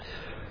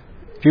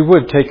If you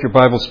would, take your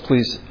Bibles,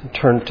 please, and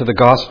turn to the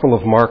Gospel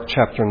of Mark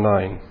chapter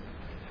 9.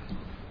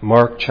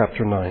 Mark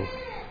chapter 9.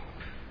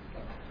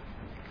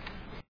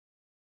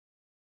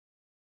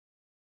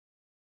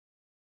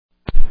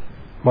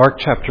 Mark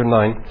chapter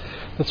 9.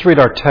 Let's read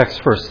our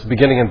text first,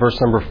 beginning in verse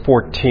number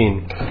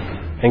 14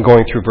 and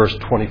going through verse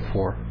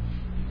 24.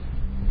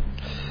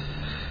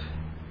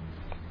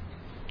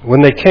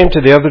 When they came to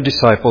the other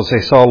disciples,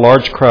 they saw a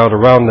large crowd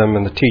around them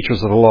and the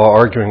teachers of the law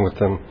arguing with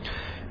them.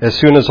 As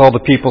soon as all the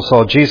people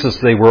saw Jesus,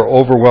 they were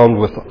overwhelmed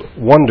with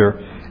wonder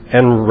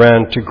and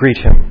ran to greet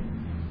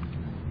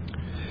him.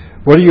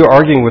 "What are you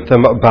arguing with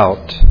them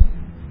about?"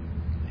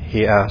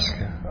 he asked.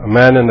 A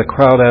man in the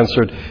crowd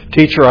answered,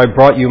 "Teacher, I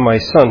brought you my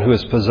son who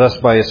is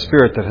possessed by a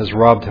spirit that has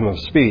robbed him of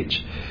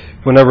speech.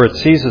 Whenever it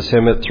seizes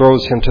him, it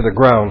throws him to the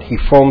ground. He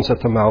foams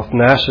at the mouth,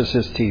 gnashes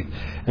his teeth,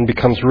 and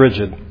becomes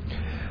rigid.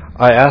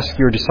 I asked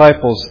your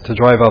disciples to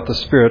drive out the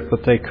spirit,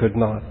 but they could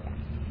not."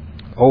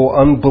 "O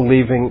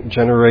unbelieving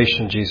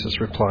generation,"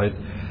 Jesus replied,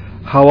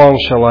 "how long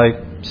shall I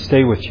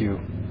stay with you?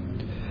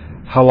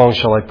 How long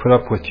shall I put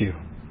up with you?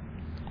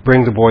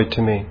 Bring the boy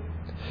to me."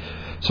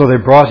 So they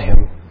brought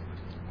him.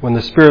 When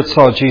the spirit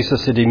saw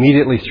Jesus, it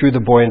immediately threw the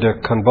boy into a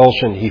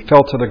convulsion. He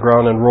fell to the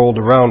ground and rolled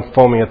around,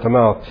 foaming at the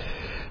mouth.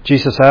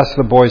 Jesus asked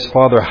the boy's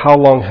father, "How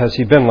long has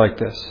he been like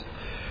this?"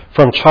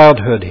 "From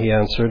childhood," he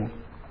answered.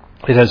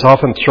 "It has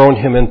often thrown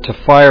him into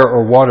fire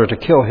or water to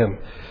kill him.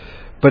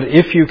 But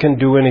if you can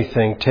do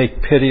anything,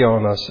 take pity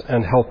on us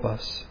and help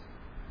us."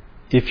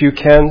 "If you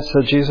can,"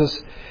 said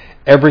Jesus,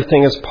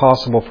 "everything is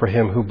possible for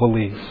him who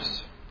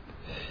believes."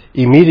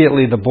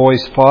 Immediately the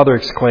boy's father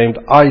exclaimed,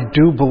 "I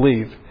do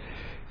believe.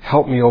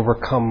 Help me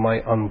overcome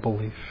my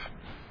unbelief."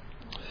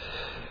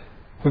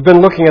 We've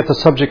been looking at the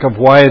subject of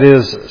why it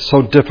is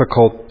so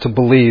difficult to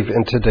believe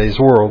in today's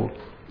world.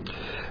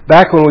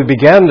 Back when we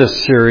began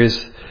this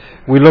series,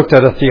 we looked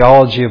at a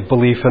theology of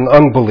belief and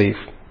unbelief.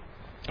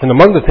 And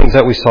among the things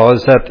that we saw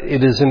is that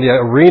it is in the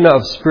arena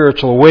of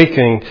spiritual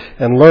awakening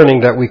and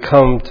learning that we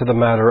come to the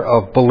matter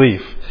of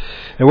belief.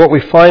 And what we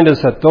find is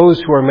that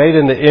those who are made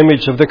in the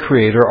image of the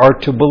Creator are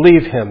to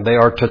believe Him. They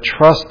are to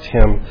trust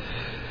Him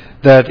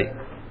that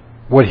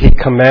what He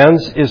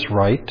commands is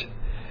right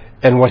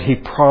and what He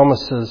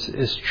promises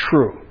is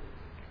true.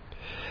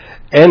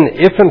 And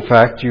if in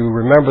fact you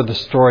remember the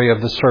story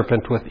of the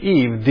serpent with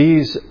Eve,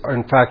 these are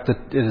in fact, it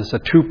is a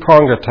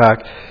two-pronged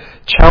attack,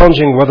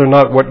 challenging whether or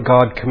not what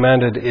God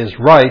commanded is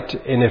right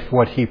and if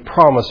what He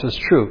promised is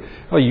true.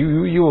 Oh,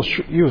 you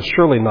will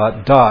surely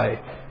not die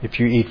if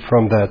you eat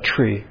from that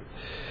tree.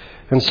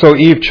 And so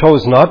Eve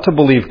chose not to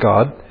believe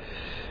God.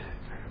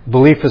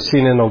 Belief is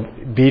seen in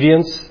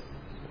obedience.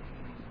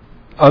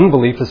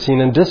 Unbelief is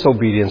seen in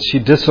disobedience. She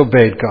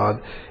disobeyed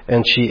God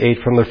and she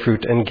ate from the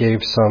fruit and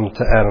gave some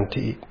to Adam to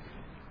eat.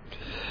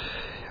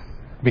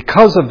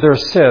 Because of their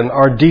sin,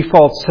 our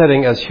default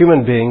setting as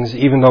human beings,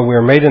 even though we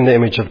are made in the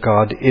image of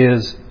God,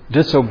 is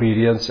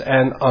disobedience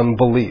and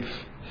unbelief.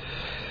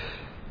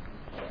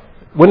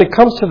 When it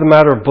comes to the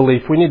matter of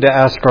belief, we need to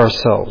ask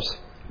ourselves,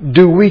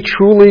 do we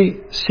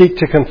truly seek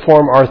to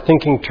conform our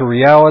thinking to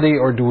reality,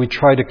 or do we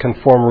try to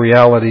conform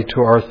reality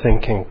to our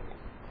thinking?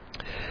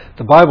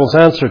 The Bible's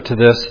answer to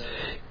this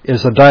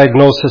is a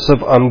diagnosis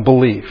of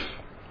unbelief.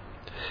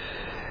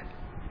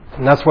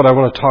 And that's what I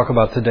want to talk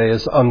about today,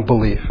 is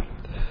unbelief.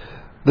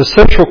 The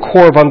central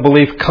core of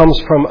unbelief comes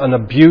from an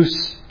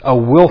abuse, a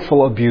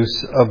willful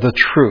abuse of the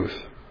truth.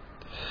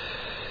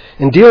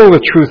 In dealing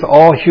with truth,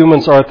 all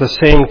humans are at the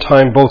same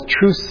time both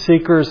truth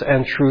seekers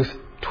and truth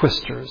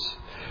twisters.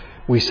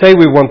 We say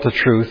we want the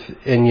truth,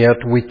 and yet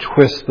we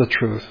twist the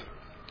truth.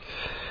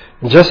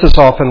 And just as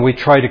often, we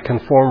try to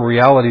conform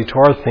reality to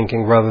our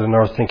thinking rather than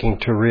our thinking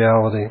to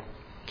reality.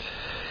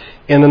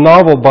 In the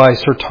novel by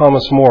Sir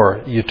Thomas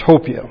More,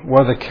 Utopia,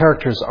 one of the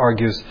characters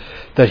argues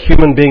that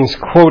human beings,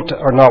 quote,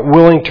 are not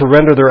willing to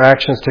render their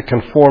actions to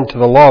conform to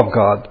the law of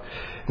God.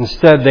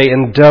 Instead, they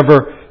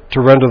endeavor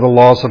to render the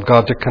laws of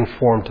God to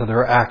conform to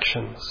their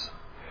actions.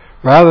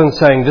 Rather than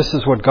saying, this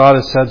is what God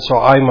has said, so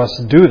I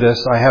must do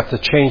this, I have to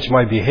change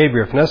my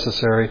behavior if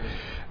necessary,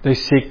 they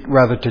seek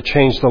rather to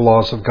change the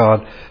laws of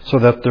God so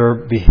that their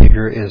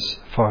behavior is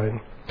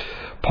fine.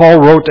 Paul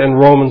wrote in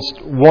Romans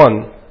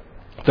 1,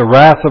 "The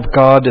wrath of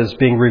God is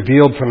being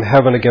revealed from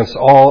heaven against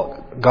all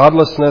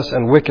godlessness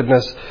and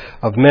wickedness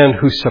of men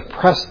who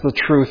suppress the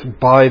truth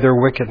by their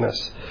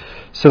wickedness,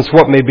 since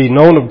what may be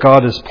known of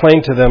God is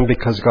plain to them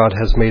because God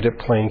has made it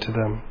plain to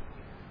them."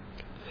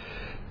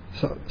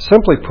 So,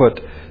 simply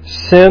put,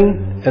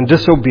 sin and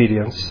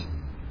disobedience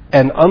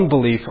and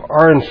unbelief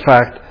are in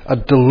fact a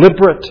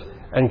deliberate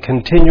and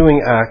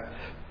continuing act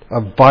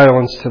of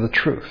violence to the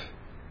truth.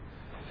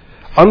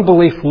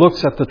 Unbelief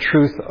looks at the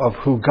truth of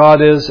who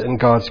God is and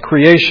God's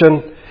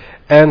creation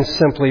and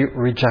simply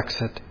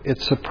rejects it.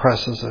 It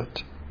suppresses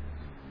it.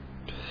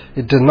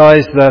 It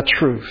denies that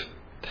truth.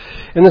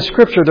 In the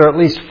Scripture, there are at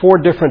least 4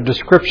 different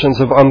descriptions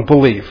of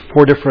unbelief,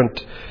 4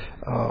 different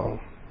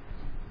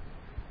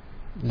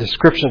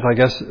descriptions,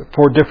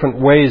 4 different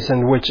ways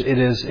in which it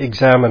is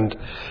examined.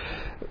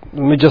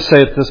 Let me just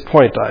say at this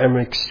point, I am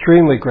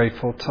extremely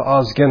grateful to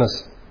Os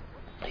Guinness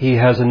He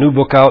has a new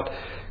book out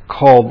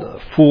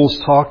called Fool's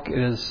Talk. It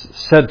is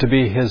said to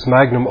be his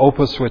magnum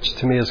opus, which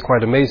to me is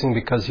quite amazing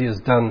because he has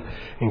done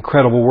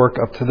incredible work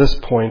up to this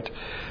point.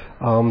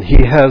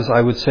 He has,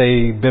 I would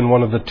say, been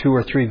one of the 2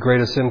 or 3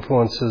 greatest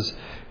influences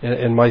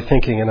in my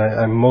thinking, and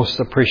I'm most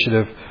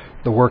appreciative of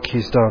the work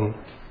he's done.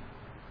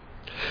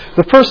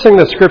 The first thing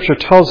that Scripture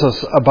tells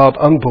us about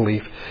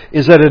unbelief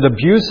is that it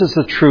abuses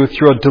the truth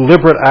through a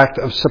deliberate act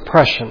of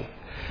suppression.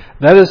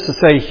 That is to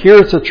say,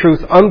 here's the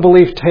truth,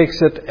 unbelief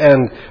takes it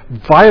and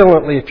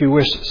violently, if you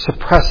wish,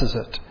 suppresses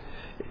it.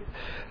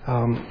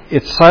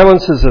 It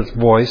silences its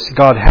voice.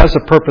 God has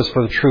a purpose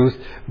for the truth,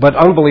 but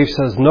unbelief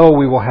says, no,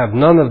 we will have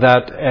none of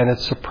that, and it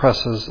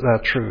suppresses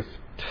that truth.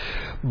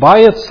 By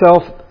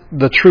itself,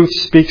 the truth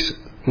speaks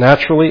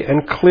naturally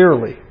and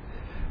clearly,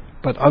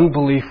 but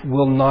unbelief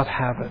will not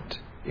have it.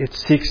 It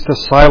seeks to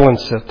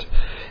silence it.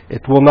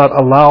 It will not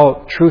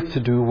allow truth to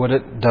do what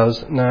it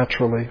does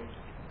naturally.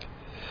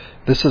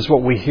 This is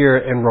what we hear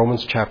in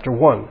Romans chapter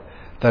 1,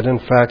 that in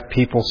fact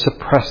people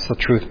suppress the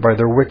truth by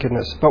their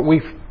wickedness. But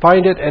we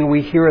find it and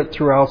we hear it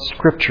throughout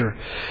Scripture.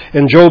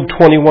 In Job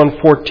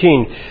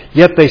 21:14,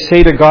 yet they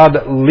say to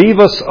God, leave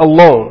us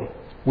alone.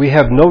 We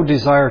have no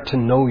desire to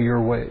know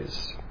your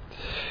ways.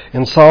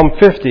 In Psalm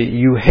 50,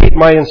 you hate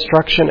my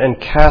instruction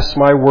and cast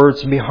my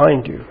words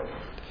behind you.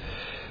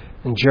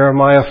 In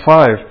Jeremiah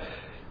 5,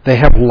 they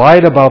have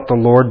lied about the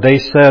Lord. They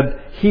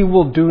said, he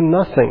will do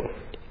nothing.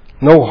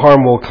 No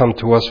harm will come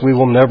to us. We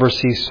will never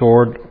see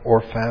sword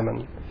or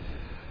famine.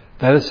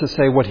 That is to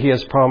say, what he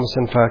has promised,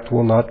 in fact,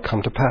 will not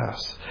come to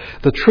pass.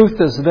 The truth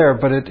is there,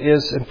 but it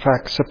is, in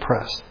fact,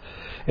 suppressed.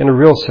 In a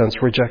real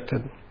sense,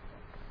 rejected.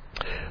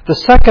 The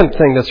second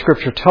thing that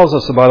Scripture tells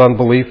us about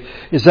unbelief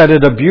is that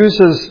it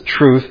abuses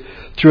truth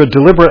through a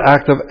deliberate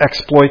act of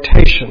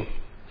exploitation.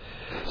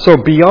 So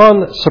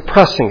beyond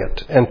suppressing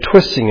it and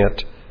twisting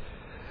it,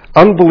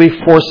 unbelief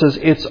forces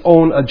its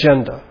own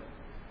agenda.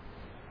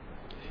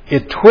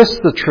 It twists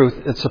the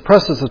truth, it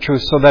suppresses the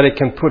truth so that it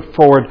can put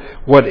forward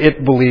what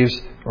it believes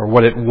or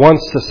what it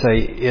wants to say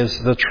is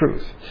the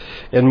truth.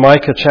 In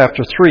Micah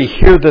chapter 3,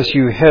 hear this,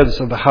 you heads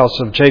of the house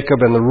of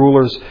Jacob and the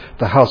rulers of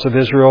the house of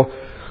Israel,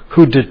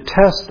 who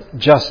detest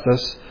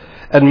justice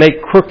and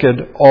make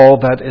crooked all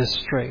that is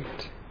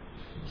straight.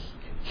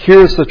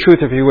 Here's the truth,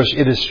 if you wish.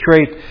 It is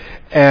straight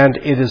and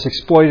it is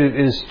exploited.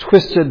 It is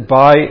twisted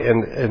by,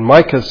 in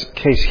Micah's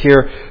case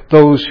here,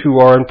 those who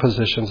are in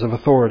positions of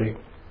authority.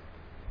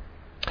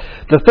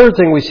 The third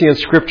thing we see in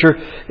Scripture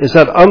is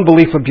that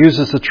unbelief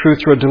abuses the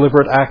truth through a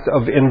deliberate act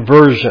of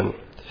inversion.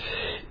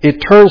 It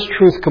turns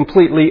truth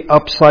completely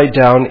upside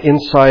down,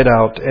 inside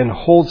out, and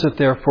holds it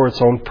there for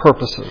its own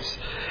purposes.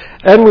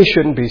 And we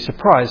shouldn't be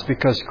surprised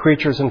because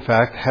creatures, in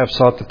fact, have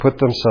sought to put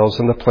themselves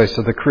in the place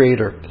of the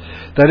Creator.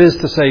 That is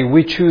to say,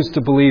 we choose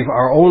to believe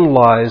our own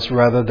lies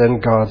rather than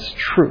God's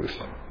truth.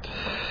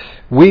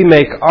 We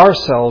make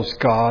ourselves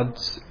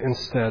gods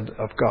instead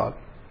of God.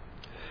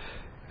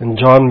 In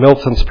John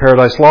Milton's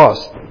Paradise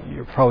Lost,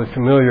 you're probably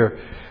familiar,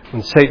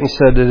 when Satan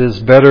said it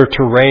is better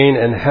to reign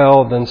in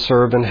hell than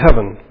serve in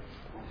heaven.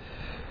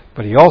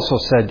 But he also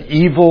said,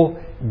 evil,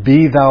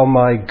 be thou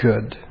my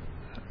good.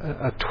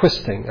 A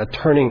twisting, a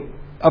turning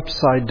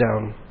upside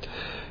down.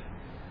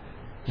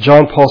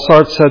 John Paul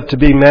Sartre said to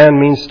be man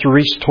means to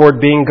reach toward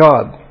being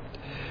God.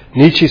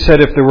 Nietzsche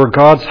said, if there were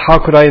gods, how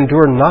could I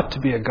endure not to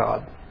be a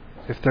god?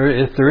 If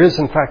there is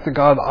in fact a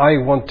God, I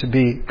want to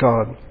be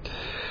God.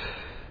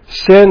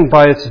 Sin,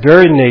 by its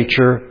very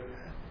nature,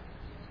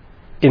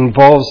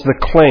 involves the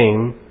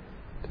claim,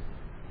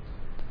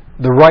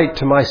 the right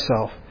to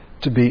myself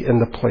to be in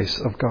the place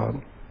of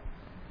God.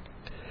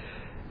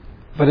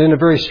 But in a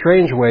very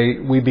strange way,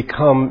 we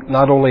become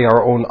not only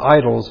our own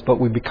idols, but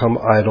we become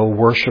idol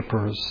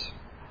worshippers.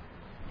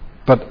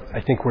 But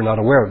I think we're not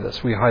aware of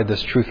this. We hide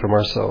this truth from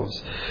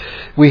ourselves.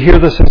 We hear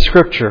this in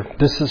Scripture.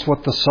 This is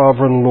what the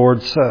sovereign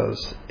Lord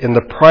says. In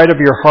the pride of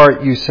your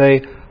heart, you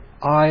say,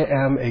 I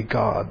am a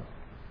God.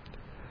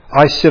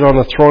 I sit on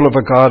the throne of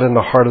a God in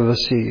the heart of the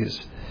seas.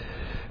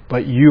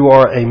 But you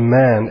are a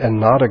man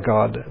and not a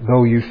God,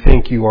 though you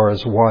think you are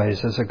as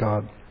wise as a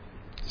God.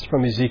 It's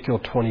from Ezekiel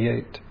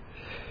 28.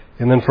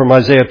 And then from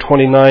Isaiah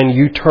 29,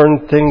 you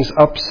turn things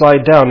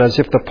upside down as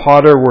if the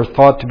potter were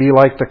thought to be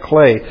like the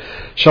clay.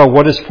 Shall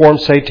what is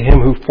formed say to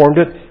him who formed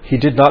it, he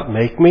did not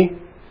make me?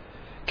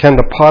 Can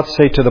the pot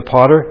say to the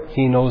potter,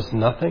 he knows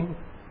nothing?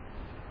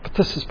 But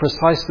this is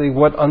precisely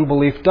what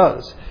unbelief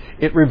does.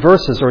 It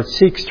reverses, or it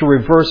seeks to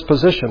reverse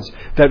positions,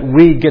 that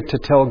we get to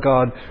tell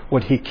God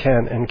what he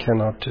can and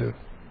cannot do.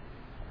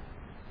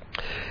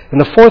 And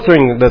the fourth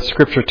thing that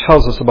Scripture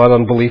tells us about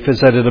unbelief is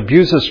that it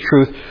abuses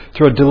truth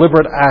through a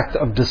deliberate act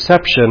of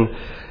deception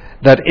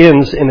that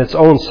ends in its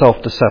own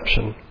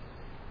self-deception.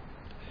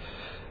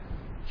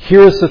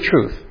 Here is the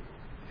truth.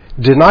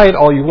 Deny it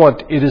all you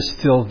want, it is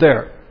still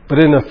there. But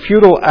in a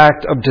futile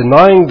act of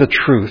denying the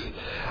truth,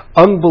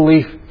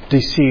 unbelief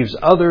deceives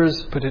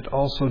others, but it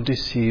also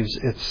deceives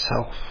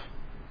itself.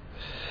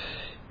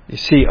 You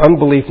see,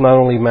 unbelief not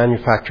only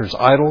manufactures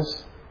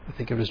idols, I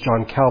think it was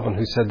John Calvin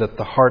who said that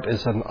the heart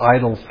is an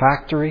idol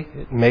factory.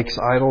 It makes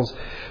idols,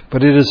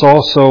 but it is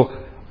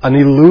also an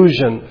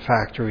illusion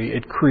factory.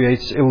 It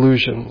creates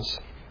illusions.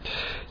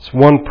 As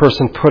one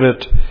person put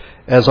it,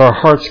 as our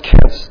hearts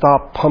can't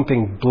stop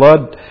pumping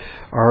blood,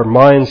 our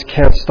minds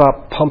can't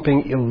stop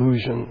pumping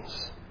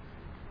illusions.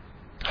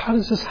 How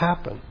does this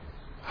happen?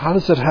 How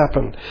does it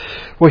happen?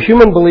 Well,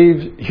 human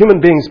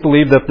beings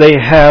believe that they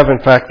have, in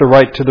fact, the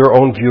right to their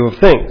own view of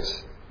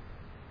things.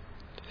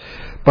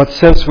 But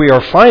since we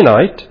are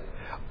finite,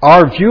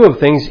 our view of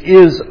things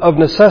is of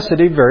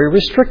necessity very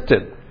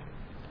restricted.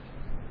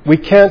 We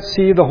can't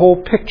see the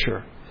whole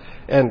picture.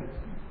 And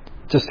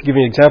just to give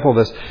you an example of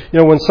this,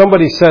 when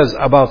somebody says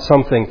about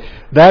something,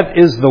 that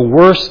is the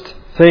worst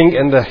thing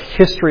in the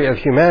history of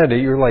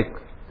humanity, you're like,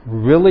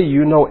 really?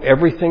 You know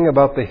everything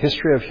about the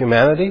history of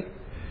humanity?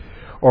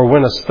 Or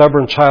when a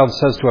stubborn child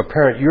says to a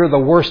parent, you're the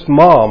worst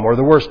mom or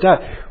the worst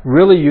dad.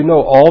 Really, you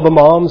know all the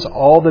moms,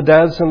 all the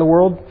dads in the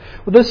world?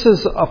 Well, this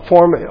is a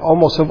form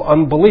almost of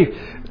unbelief,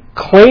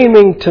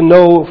 claiming to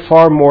know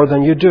far more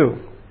than you do.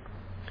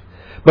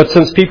 But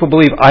since people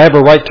believe I have a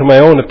right to my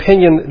own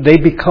opinion, they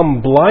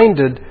become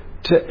blinded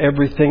to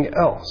everything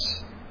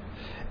else.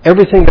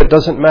 Everything that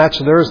doesn't match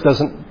theirs,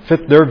 doesn't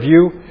fit their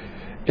view,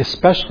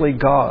 especially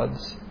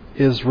God's,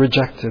 is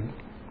rejected.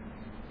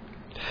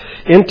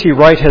 N.T.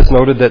 Wright has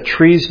noted that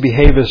trees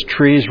behave as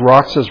trees,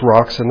 rocks as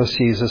rocks, and the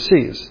seas as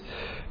seas.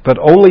 But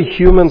only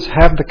humans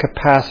have the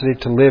capacity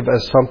to live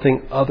as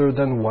something other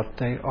than what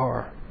they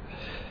are.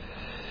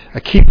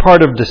 A key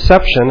part of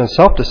deception and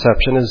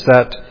self-deception is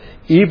that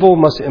evil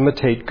must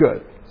imitate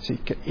good. See,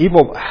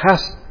 evil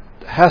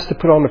has to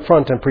put on the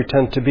front and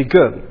pretend to be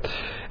good.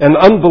 And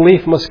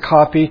unbelief must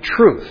copy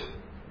truth.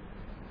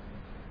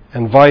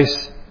 And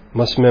vice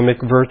must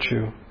mimic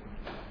virtue.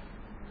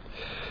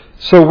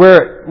 So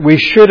where we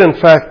should in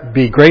fact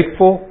be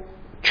grateful,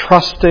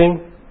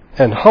 trusting,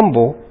 and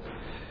humble,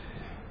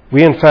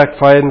 we in fact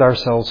find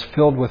ourselves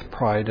filled with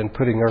pride and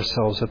putting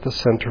ourselves at the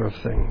center of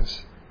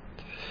things.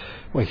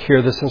 We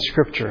hear this in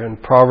Scripture in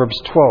Proverbs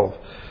 12.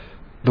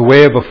 The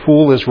way of a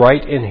fool is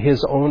right in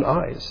his own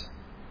eyes.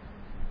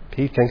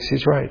 He thinks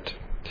he's right.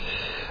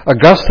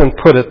 Augustine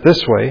put it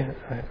this way,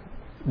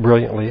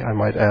 brilliantly I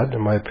might add, in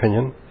my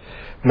opinion.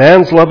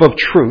 Man's love of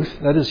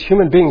truth, that is,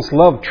 human beings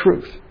love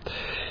truth,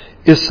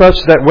 is such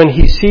that when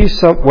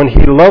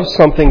he loves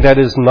something that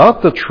is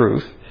not the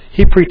truth,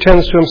 he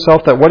pretends to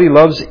himself that what he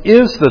loves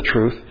is the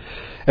truth,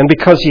 and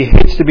because he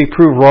hates to be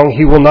proved wrong,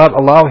 he will not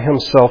allow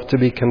himself to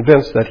be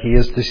convinced that he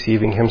is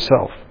deceiving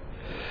himself.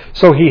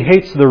 So he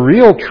hates the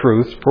real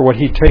truth for what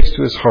he takes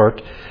to his heart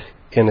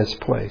in its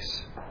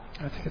place.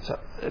 I think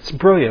it's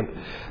brilliant.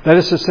 That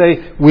is to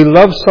say, we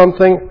love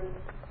something,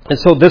 and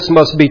so this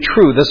must be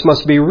true, this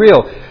must be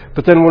real.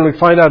 But then when we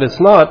find out it's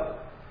not,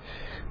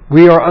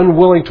 we are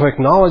unwilling to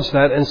acknowledge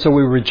that, and so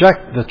we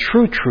reject the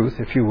true truth,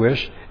 if you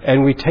wish,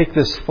 and we take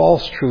this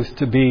false truth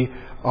to be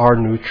our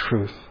new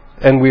truth.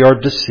 And we are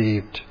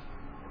deceived.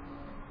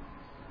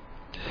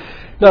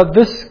 Now,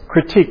 this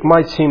critique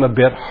might seem a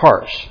bit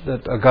harsh,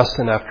 that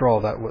Augustine, after all,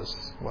 that was,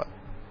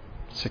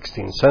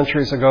 16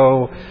 centuries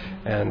ago,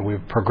 and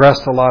we've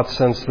progressed a lot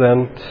since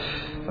then.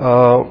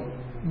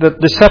 The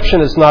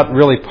deception is not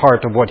really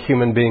part of what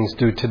human beings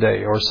do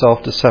today, or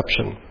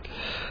self-deception.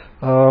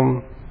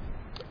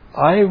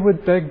 I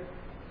would beg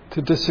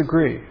to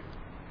disagree.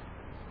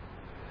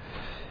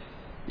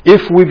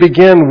 If we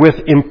begin with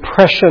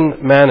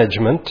impression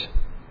management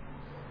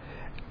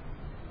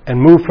and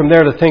move from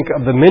there to think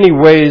of the many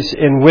ways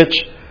in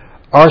which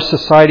our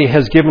society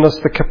has given us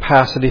the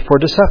capacity for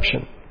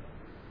deception,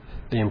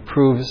 the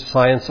improved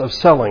science of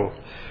selling,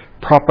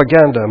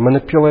 propaganda,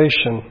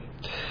 manipulation.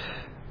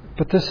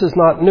 But this is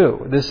not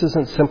new. This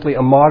isn't simply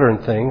a modern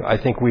thing. I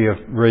think we have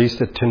raised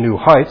it to new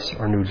heights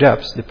or new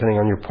depths, depending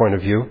on your point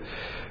of view.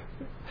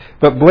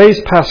 But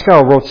Blaise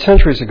Pascal wrote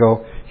centuries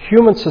ago,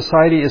 human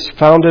society is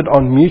founded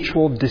on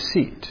mutual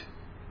deceit.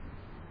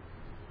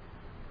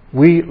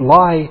 We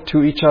lie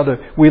to each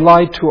other. We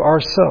lie to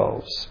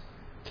ourselves.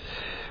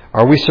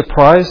 Are we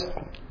surprised?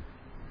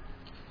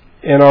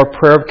 In our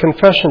prayer of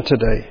confession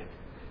today,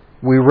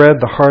 we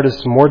read, the heart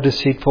is more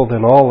deceitful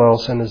than all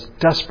else and is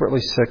desperately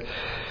sick.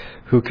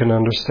 Who can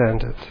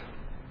understand it?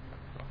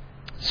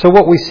 So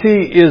what we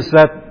see is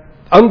that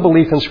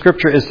unbelief in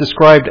Scripture is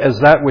described as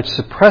that which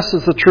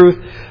suppresses the truth,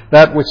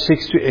 that which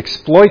seeks to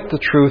exploit the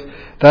truth,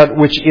 that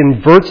which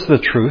inverts the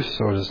truth,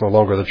 so it is no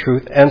longer the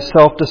truth, and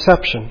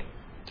self-deception.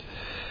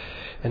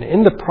 And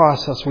in the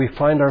process, we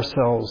find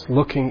ourselves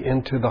looking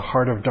into the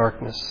heart of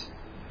darkness,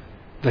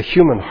 the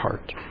human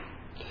heart,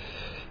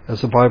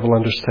 as the Bible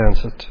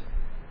understands it.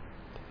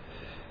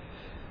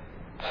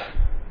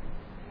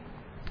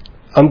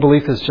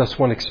 Unbelief is just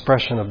one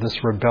expression of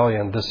this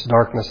rebellion, this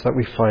darkness that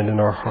we find in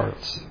our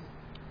hearts.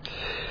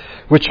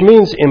 Which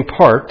means, in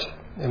part,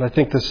 and I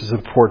think this is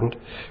important,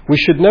 we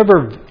should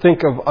never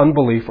think of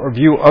unbelief or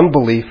view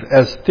unbelief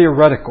as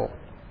theoretical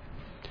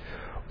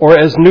or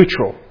as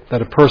neutral,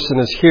 that a person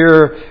is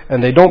here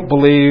and they don't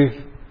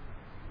believe,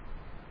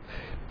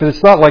 but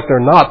it's not like they're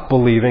not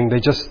believing,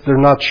 they're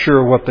not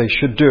sure what they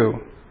should do.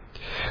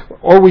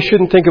 Or we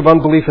shouldn't think of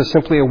unbelief as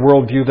simply a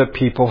worldview that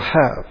people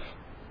have.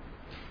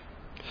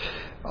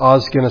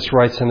 Os Guinness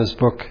writes in his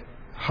book,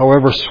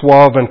 however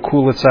suave and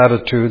cool its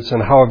attitudes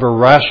and however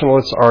rational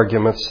its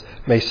arguments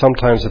may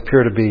sometimes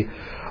appear to be,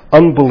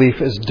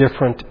 unbelief is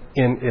different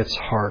in its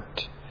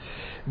heart.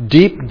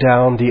 Deep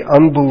down, the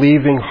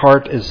unbelieving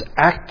heart is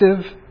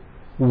active,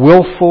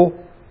 willful,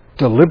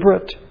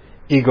 deliberate,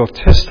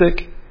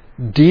 egotistic,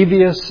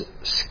 devious,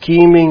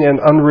 scheming, and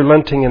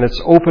unrelenting in its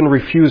open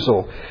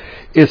refusal,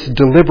 its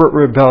deliberate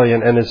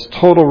rebellion, and its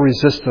total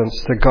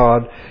resistance to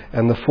God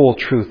and the full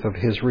truth of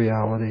His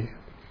reality.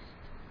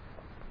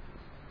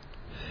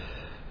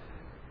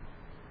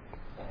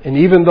 And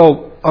even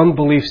though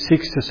unbelief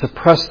seeks to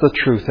suppress the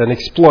truth and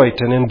exploit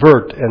and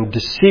invert and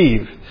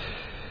deceive,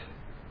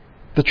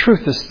 the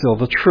truth is still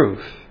the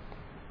truth.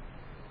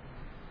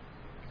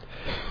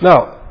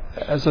 Now,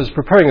 as I was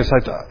preparing this,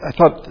 I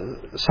thought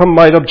some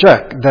might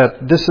object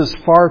that this is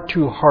far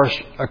too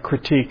harsh a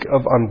critique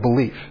of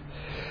unbelief.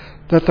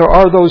 That there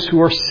are those who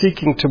are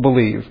seeking to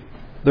believe.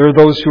 There are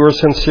those who are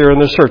sincere in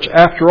their search.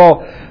 After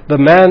all, the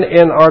man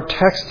in our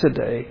text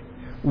today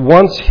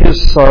wants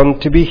his son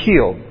to be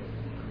healed.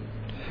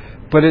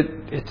 But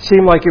it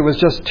seemed like it was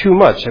just too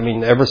much. I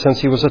mean, ever since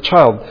he was a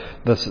child,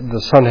 the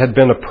son had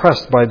been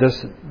oppressed by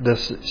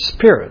this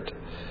spirit.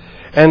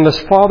 And this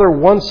father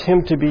wants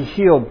him to be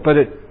healed, but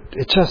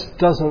it just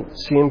doesn't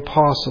seem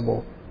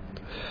possible.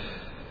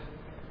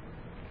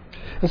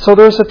 And so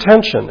there's a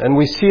tension, and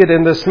we see it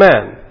in this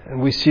man,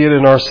 and we see it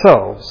in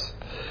ourselves.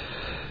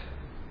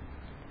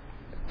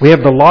 We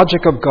have the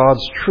logic of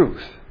God's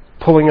truth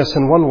pulling us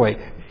in one way.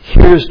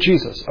 Here is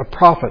Jesus, a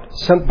prophet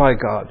sent by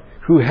God,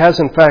 who has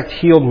in fact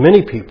healed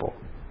many people.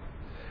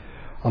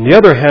 On the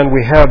other hand,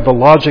 we have the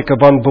logic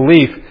of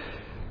unbelief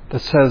that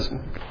says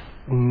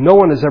no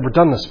one has ever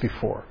done this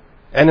before.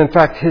 And in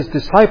fact, his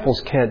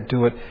disciples can't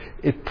do it.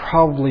 It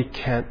probably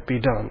can't be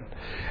done.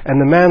 And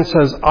the man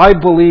says, I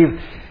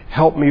believe,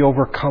 help me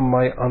overcome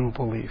my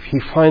unbelief. He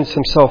finds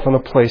himself in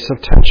a place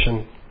of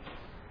tension.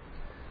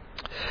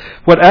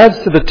 What adds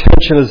to the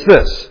tension is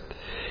this.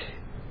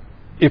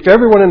 If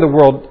everyone in the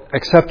world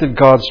accepted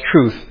God's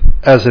truth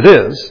as it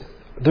is,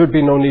 there'd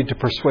be no need to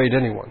persuade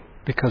anyone,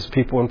 because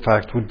people, in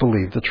fact, would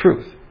believe the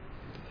truth.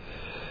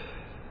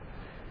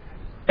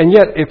 And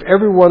yet, if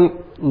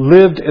everyone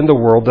lived in the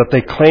world that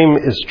they claim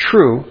is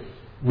true,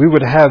 we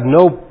would have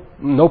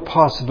no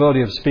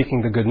possibility of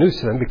speaking the good news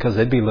to them, because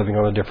they'd be living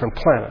on a different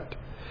planet.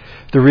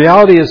 The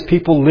reality is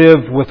people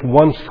live with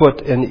one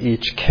foot in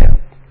each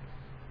camp.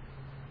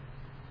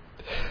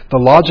 The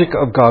logic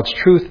of God's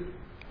truth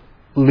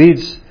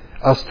leads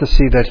us to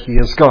see that He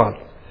is God.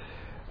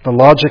 The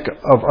logic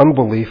of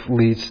unbelief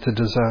leads to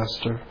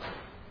disaster.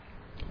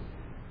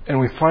 And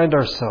we find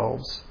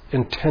ourselves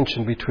in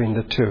tension between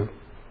the two.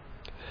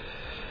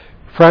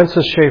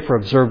 Francis Schaeffer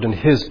observed in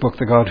his book,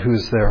 The God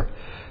Who's There,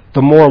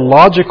 the more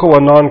logical a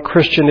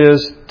non-Christian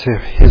is to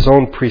his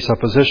own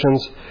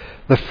presuppositions,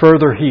 the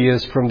further he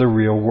is from the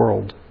real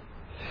world.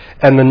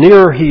 And the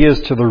nearer he is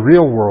to the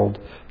real world,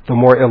 the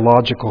more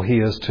illogical he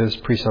is to his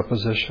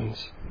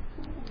presuppositions.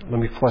 Let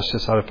me flesh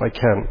this out if I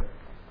can.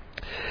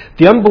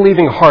 The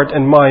unbelieving heart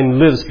and mind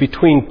lives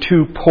between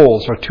two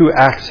poles, or two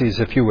axes,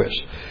 if you wish.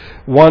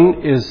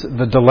 One is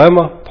the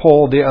dilemma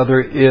pole, the other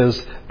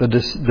is the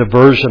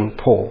diversion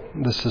pole.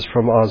 This is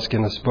from Os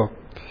Guinness' book.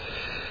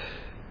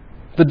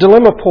 The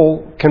dilemma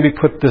pole can be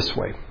put this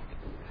way.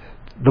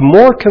 The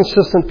more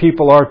consistent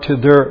people are to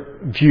their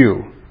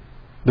view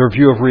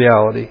of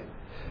reality,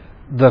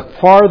 the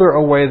farther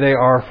away they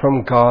are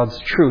from God's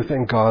truth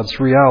and God's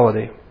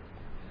reality.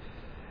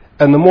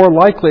 And the more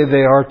likely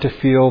they are to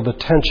feel the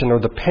tension or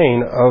the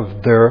pain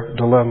of their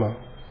dilemma.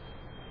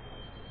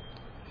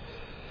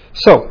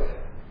 So,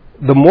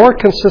 the more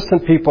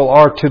consistent people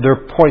are to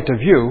their point of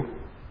view,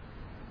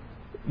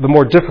 the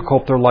more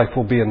difficult their life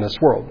will be in this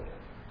world.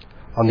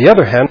 On the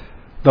other hand,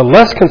 the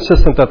less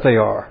consistent that they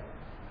are,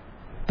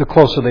 the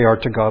closer they are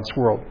to God's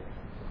world.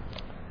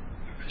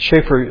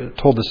 Schaeffer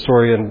told the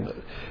story, and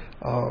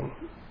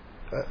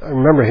I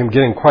remember him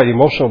getting quite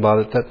emotional about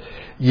it, that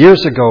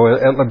years ago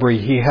at L'Abri,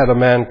 he had a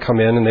man come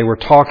in and they were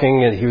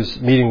talking, and he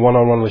was meeting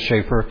one-on-one with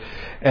Schaeffer.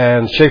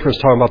 And Schaeffer was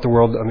talking about the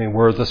world,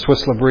 where the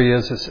Swiss L'Abri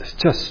is. It's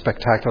just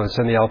spectacular. It's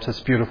in the Alps. It's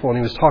beautiful. And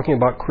he was talking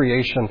about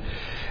creation.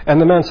 And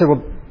the man said,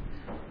 well,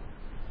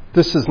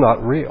 this is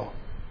not real.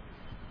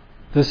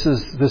 This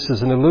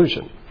is an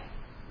illusion.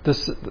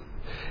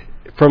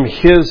 From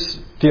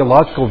his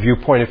theological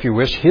viewpoint, if you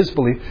wish, his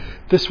belief,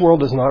 this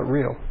world is not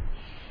real.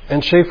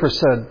 And Schaeffer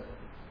said,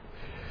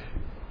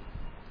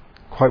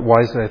 quite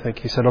wisely, I think,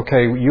 he said,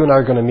 okay, you and I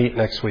are going to meet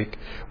next week.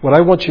 What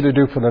I want you to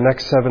do for the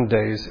next 7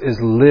 days is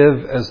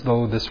live as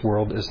though this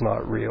world is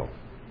not real.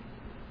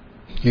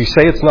 You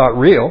say it's not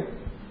real.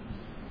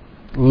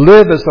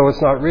 Live as though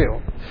it's not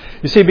real.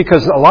 You see,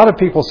 because a lot of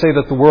people say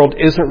that the world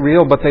isn't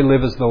real, but they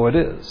live as though it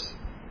is.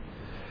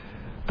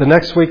 The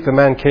next week, the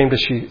man came to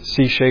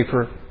see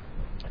Schaeffer,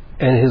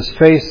 and his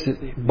face,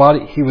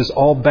 body, he was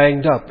all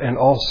banged up and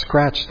all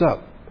scratched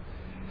up.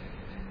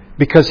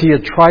 because he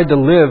had tried to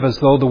live as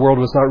though the world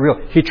was not real.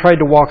 He tried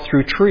to walk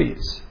through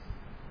trees.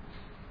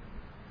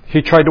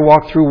 He tried to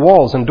walk through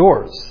walls and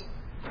doors.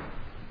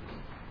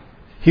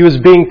 He was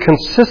being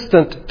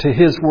consistent to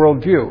his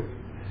worldview.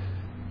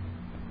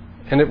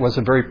 And it was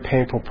a very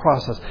painful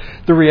process.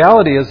 The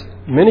reality is,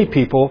 many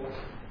people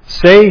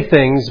say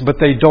things, but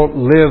they don't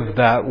live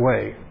that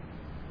way.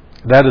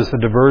 That is the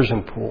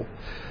diversion pool.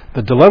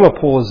 The dilemma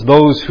pool is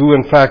those who,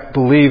 in fact,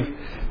 believe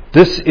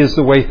this is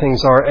the way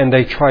things are, and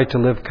they try to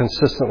live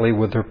consistently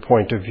with their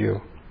point of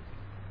view.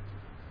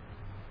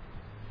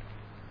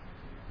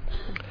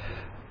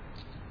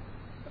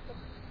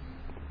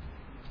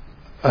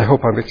 I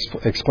hope I'm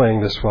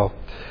explaining this well.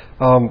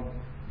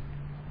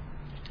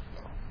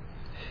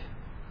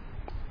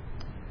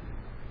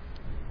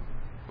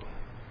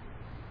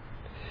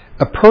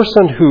 A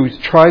person who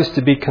tries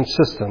to be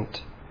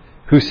consistent,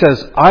 who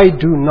says, I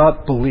do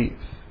not believe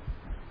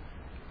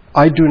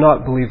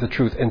the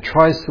truth, and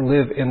tries to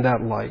live in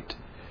that light,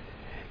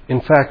 in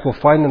fact, will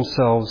find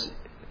themselves,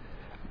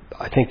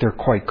 I think they're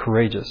quite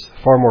courageous,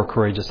 far more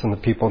courageous than the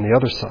people on the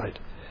other side.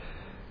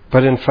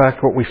 But in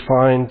fact, what we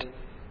find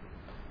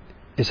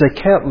is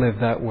they can't live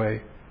that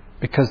way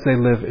because they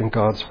live in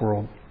God's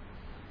world.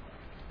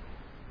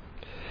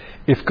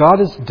 If God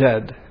is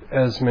dead,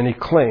 as many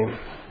claim,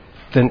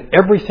 then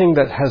everything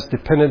that has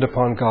depended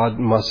upon God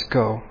must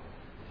go.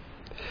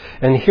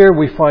 And here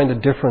we find a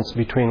difference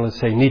between, let's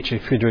say,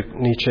 Friedrich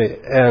Nietzsche,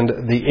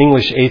 and the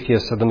English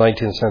atheists of the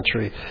 19th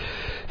century.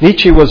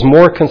 Nietzsche was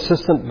more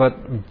consistent but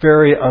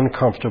very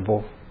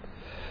uncomfortable.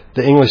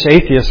 The English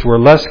atheists were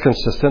less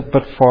consistent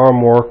but far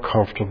more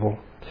comfortable.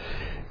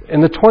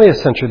 In the 20th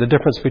century, the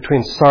difference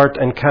between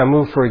Sartre and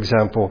Camus, for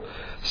example,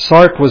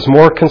 Sartre was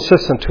more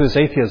consistent to his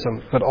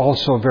atheism, but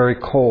also very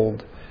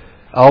cold.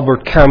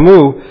 Albert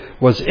Camus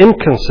was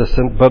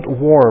inconsistent but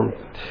warm.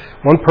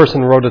 One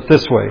person wrote it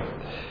this way: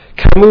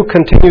 Camus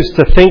continues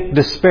to think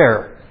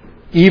despair,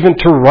 even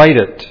to write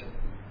it,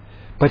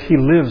 but he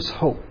lives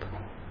hope.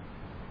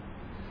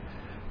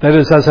 That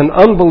is, as an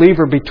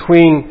unbeliever,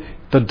 between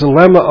the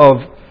dilemma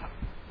of,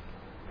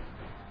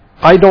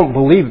 I don't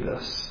believe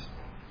this,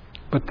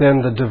 but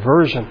then the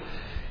diversion,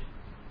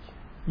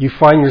 you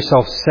find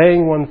yourself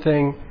saying one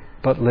thing,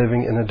 but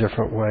living in a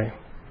different way.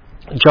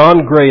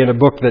 John Gray, in a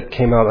book that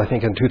came out, I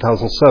think, in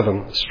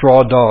 2007,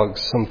 Straw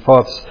Dogs, Some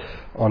Thoughts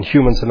on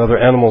Humans and Other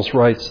Animals,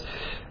 writes,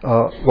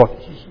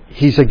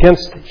 he's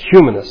against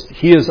humanists.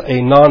 He is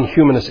a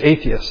non-humanist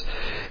atheist.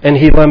 And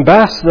he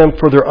lambasts them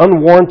for their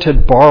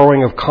unwarranted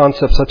borrowing of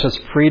concepts such as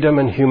freedom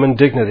and human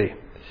dignity.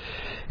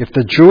 If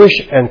the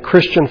Jewish and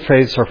Christian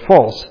faiths are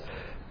false,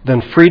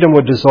 then freedom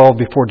would dissolve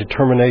before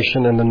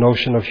determination and the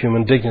notion of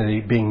human dignity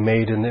being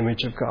made in the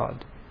image of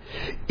God.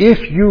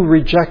 If you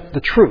reject the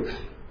truth,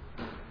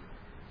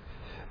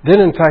 then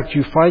in fact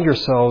you find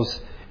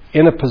yourselves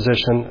in a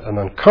position, an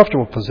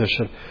uncomfortable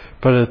position,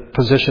 but a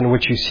position in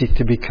which you seek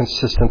to be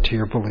consistent to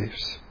your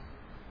beliefs.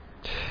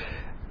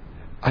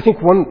 I think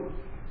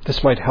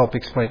this might help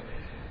explain.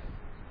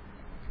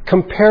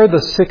 Compare the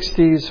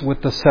 60s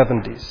with the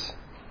 70s.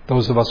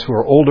 Those of us who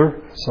are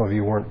older, some of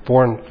you weren't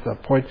born at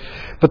that point,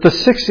 but the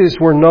 60s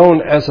were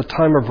known as a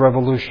time of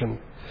revolution.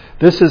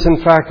 This is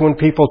in fact when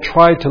people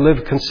tried to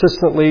live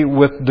consistently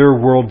with their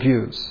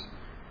worldviews.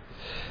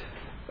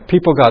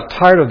 People got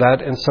tired of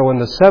that, and so in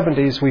the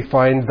 70s we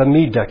find the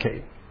me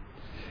decade.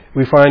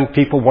 We find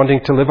people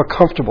wanting to live a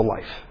comfortable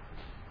life.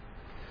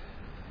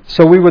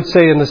 So we would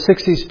say in the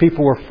 60s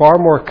people were far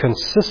more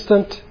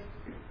consistent,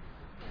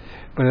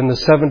 but in the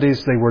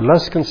 70s they were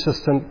less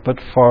consistent but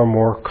far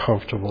more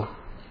comfortable.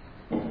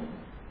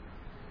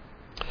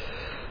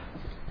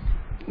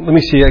 Let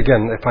me see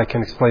again if I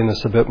can explain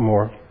this a bit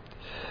more.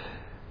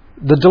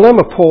 The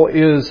dilemma pole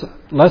is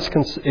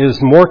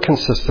more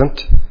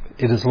consistent,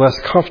 it is less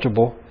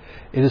comfortable,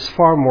 it is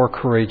far more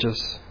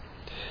courageous.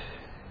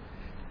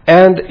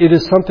 And it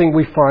is something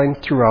we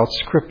find throughout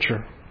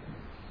Scripture.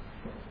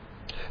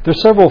 There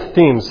are several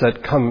themes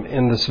that come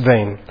in this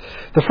vein.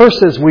 The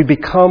first is we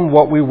become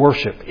what we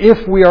worship.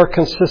 If we are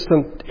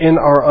consistent in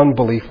our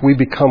unbelief, we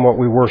become what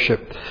we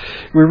worship.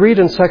 We read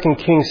in 2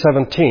 Kings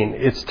 17,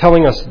 it's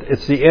telling us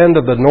it's the end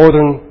of the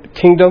northern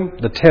kingdom,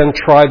 the 10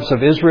 tribes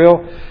of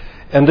Israel,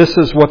 and this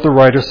is what the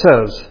writer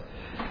says.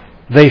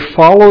 They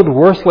followed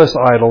worthless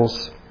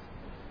idols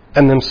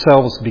and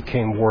themselves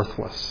became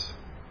worthless.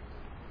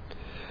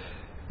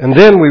 And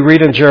then we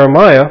read in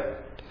Jeremiah,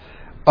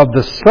 of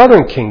the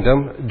southern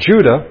kingdom,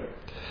 Judah,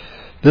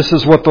 this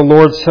is what the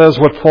Lord says,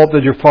 what fault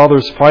did your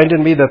fathers find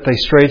in me that they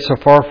strayed so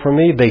far from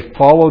me? They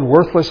followed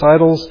worthless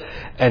idols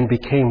and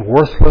became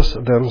worthless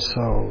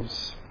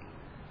themselves.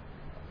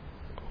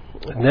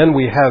 And then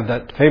we have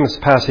that famous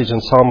passage in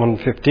Psalm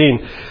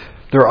 115.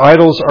 Their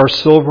idols are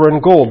silver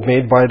and gold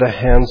made by the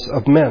hands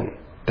of men.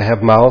 They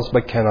have mouths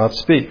but cannot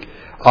speak.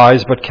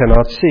 Eyes but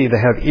cannot see. They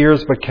have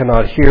ears but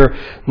cannot hear.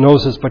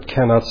 Noses but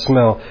cannot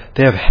smell.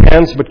 They have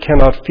hands but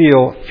cannot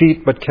feel.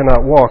 Feet but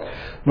cannot walk.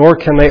 Nor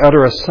can they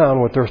utter a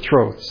sound with their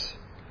throats.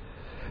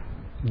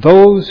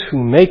 Those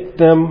who make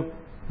them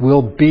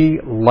will be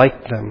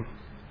like them,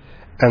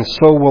 and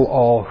so will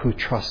all who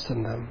trust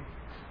in them.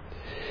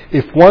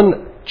 If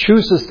one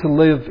chooses to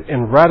live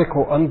in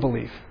radical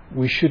unbelief,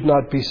 we should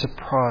not be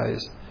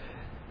surprised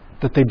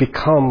that they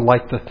become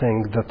like the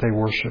thing that they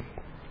worship.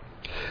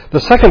 The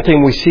second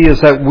thing we see is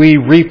that we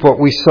reap what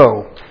we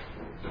sow.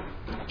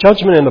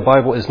 Judgment in the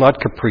Bible is not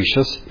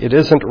capricious. It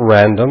isn't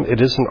random. It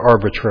isn't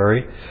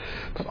arbitrary.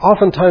 But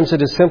oftentimes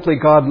it is simply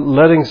God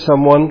letting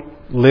someone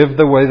live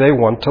the way they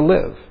want to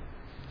live.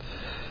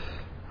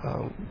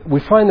 We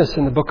find this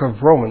in the book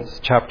of Romans,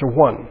 chapter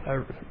 1.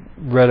 I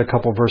read a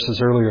couple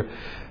verses earlier.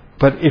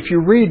 But if you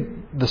read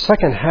the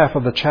second half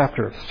of the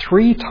chapter,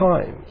 three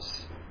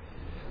times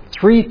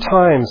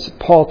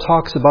Paul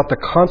talks about the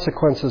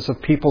consequences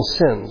of people's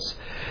sins.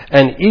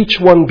 And each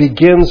one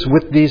begins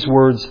with these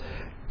words,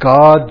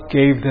 God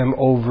gave them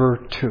over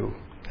to.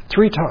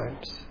 3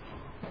 times.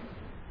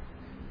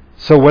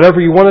 So whatever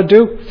you want to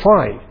do,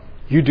 fine.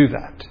 You do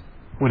that.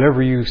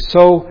 Whatever you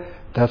sow,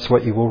 that's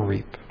what you will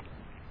reap.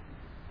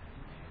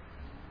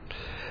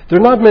 There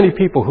are not many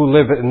people who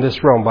live in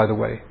this realm, by the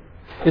way.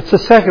 It's the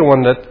second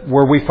one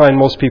where we find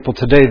most people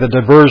today, the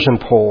diversion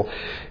pole.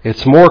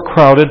 It's more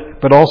crowded,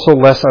 but also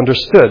less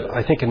understood.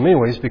 I think in many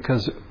ways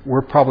because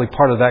we're probably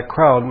part of that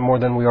crowd more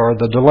than we are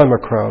the dilemma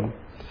crowd.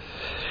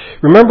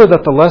 Remember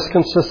that the less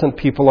consistent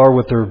people are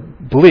with their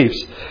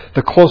beliefs,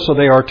 the closer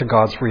they are to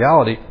God's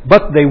reality.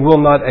 But they will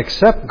not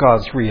accept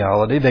God's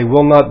reality. They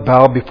will not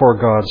bow before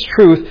God's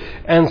truth.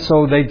 And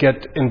so they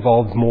get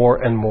involved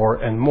more and more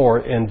and more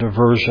in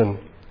diversion.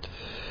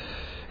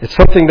 It's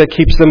something that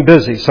keeps them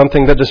busy,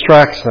 something that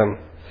distracts them,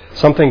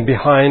 something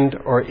behind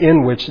or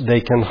in which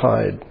they can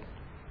hide.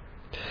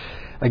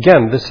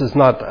 Again, this is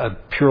not a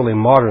purely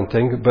modern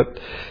thing, but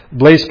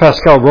Blaise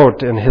Pascal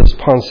wrote in his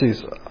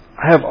Pensées,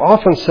 I have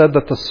often said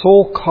that the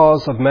sole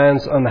cause of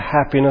man's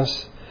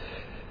unhappiness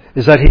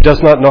is that he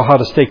does not know how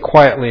to stay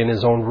quietly in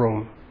his own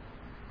room.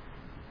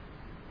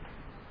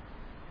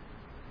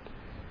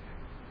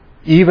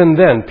 Even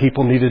then,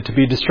 people needed to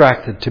be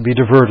distracted, to be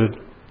diverted.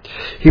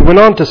 He went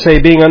on to say,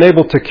 being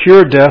unable to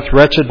cure death,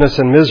 wretchedness,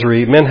 and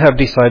misery, men have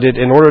decided,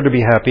 in order to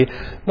be happy,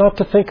 not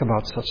to think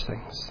about such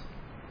things.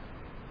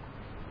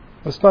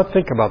 Let's not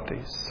think about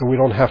these, so we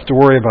don't have to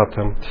worry about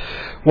them.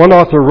 One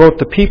author wrote,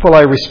 the people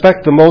I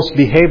respect the most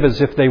behave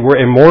as if they were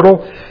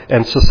immortal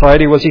and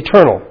society was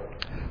eternal.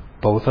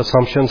 Both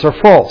assumptions are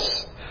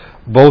false.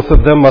 Both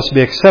of them must be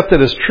accepted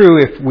as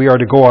true if we are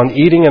to go on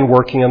eating and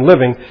working and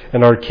living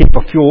and are to keep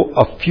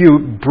a few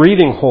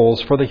breathing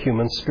holes for the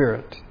human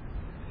spirit.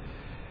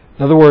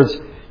 In other words,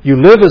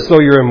 you live as though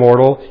you're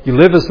immortal. You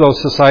live as though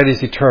society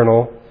is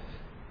eternal.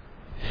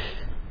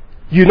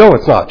 You know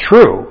it's not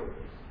true.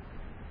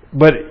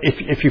 But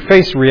if you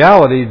face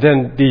reality,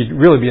 then you'd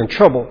really be in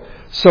trouble.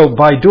 So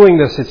by doing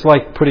this, it's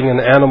like putting an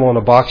animal in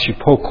a box. You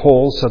poke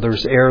holes so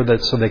there's air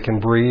so they can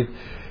breathe.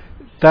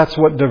 That's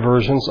what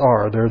diversions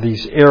are. They're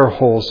these air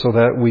holes so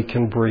that we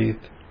can breathe.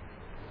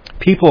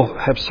 People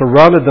have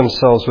surrounded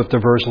themselves with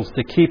diversions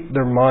to keep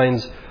their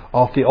minds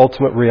off the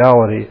ultimate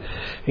reality,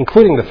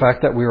 including the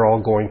fact that we are all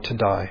going to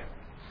die.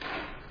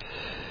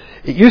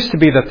 It used to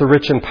be that the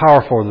rich and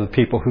powerful were the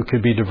people who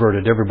could be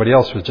diverted. Everybody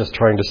else was just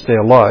trying to stay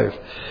alive.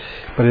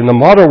 But in the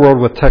modern world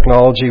with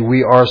technology,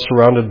 we are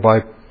surrounded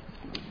by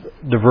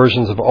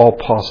diversions of all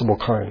possible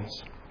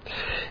kinds.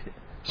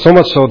 So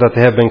much so that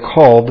they have been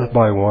called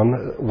by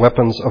one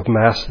weapons of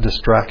mass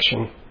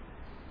distraction.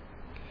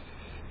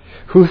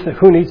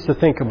 Who needs to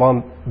think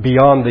about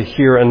beyond the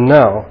here and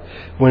now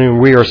when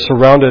we are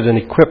surrounded and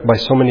equipped by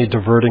so many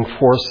diverting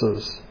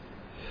forces?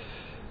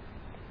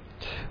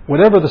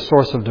 Whatever the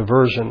source of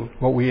diversion,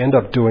 what we end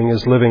up doing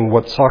is living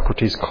what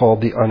Socrates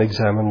called the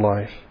unexamined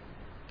life.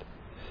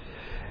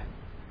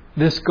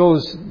 This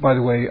goes, by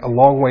the way, a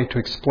long way to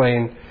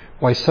explain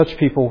why such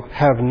people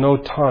have no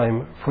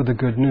time for the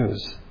good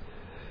news.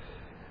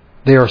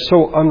 They are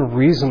so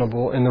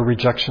unreasonable in the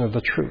rejection of the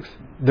truth.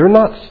 They're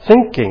not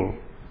thinking.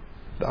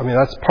 I mean,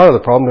 that's part of the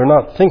problem. They're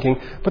not thinking,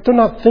 but they're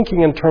not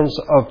thinking in terms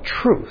of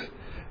truth.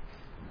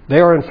 They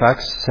are, in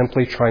fact,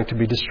 simply trying to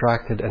be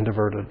distracted and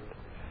diverted.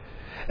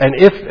 And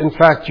if, in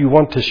fact, you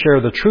want to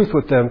share the truth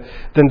with them,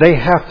 then they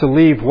have to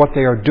leave what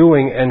they are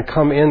doing and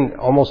come in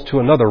almost to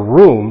another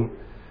room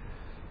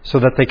so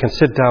that they can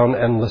sit down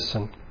and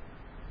listen.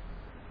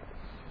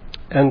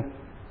 And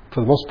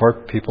for the most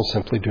part, people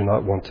simply do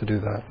not want to do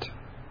that.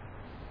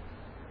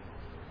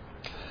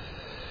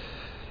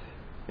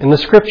 In the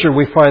Scripture,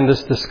 we find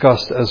this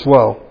discussed as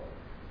well.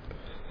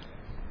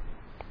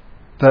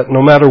 That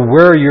no matter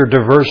where your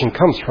diversion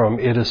comes from,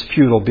 it is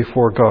futile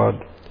before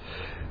God.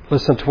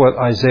 Listen to what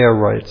Isaiah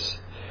writes.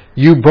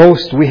 You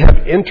boast, we have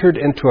entered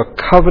into a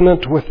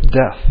covenant with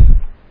death.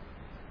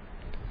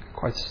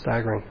 Quite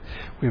staggering.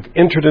 We have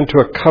entered into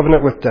a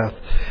covenant with death.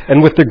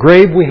 And with the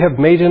grave we have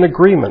made an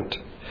agreement.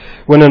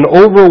 When an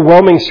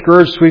overwhelming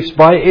scourge sweeps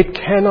by, it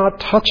cannot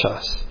touch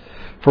us.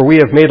 For we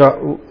have made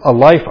a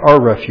life our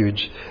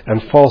refuge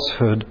and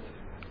falsehood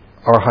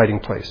our hiding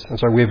place. I'm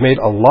sorry, we have made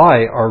a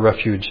lie our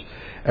refuge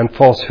and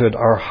falsehood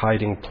our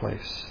hiding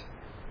place.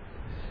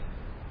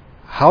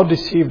 How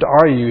deceived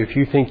are you if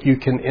you think you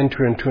can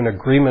enter into an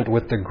agreement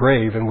with the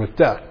grave and with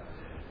death,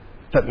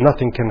 that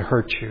nothing can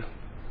hurt you?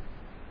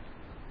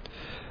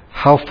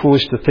 How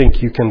foolish to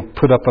think you can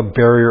put up a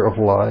barrier of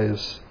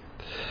lies.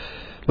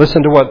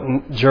 Listen to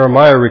what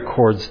Jeremiah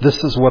records.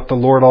 This is what the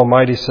Lord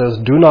Almighty says.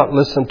 Do not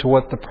listen to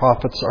what the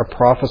prophets are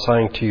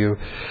prophesying to you.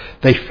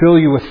 They fill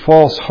you with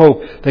false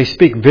hope. They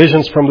speak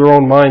visions from their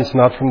own minds,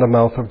 not from the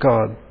mouth of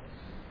God.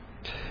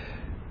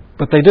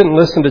 But they didn't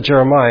listen to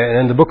Jeremiah. And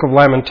in the book of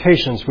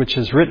Lamentations, which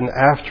is written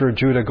after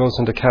Judah goes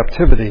into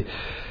captivity,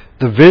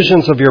 the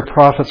visions of your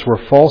prophets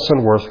were false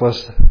and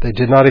worthless. They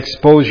did not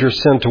expose your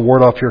sin to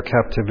ward off your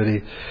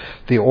captivity.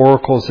 The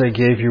oracles they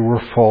gave you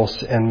were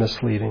false and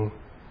misleading.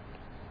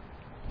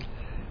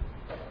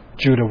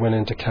 Judah went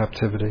into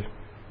captivity.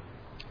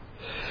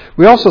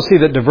 We also see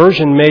that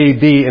diversion may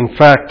be, in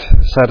fact,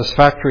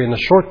 satisfactory in the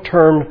short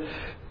term,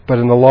 but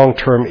in the long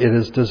term it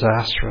is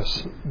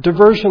disastrous.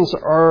 Diversions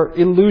are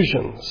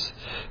illusions.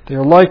 They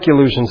are like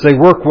illusions. They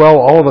work well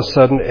all of a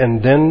sudden,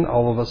 and then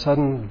all of a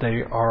sudden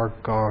they are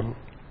gone.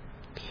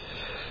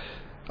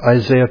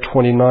 Isaiah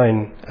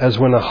 29, as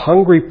when a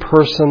hungry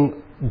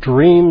person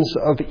dreams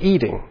of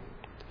eating,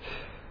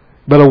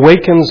 but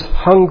awakens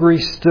hungry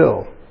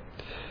still.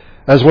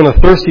 As when a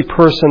thirsty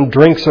person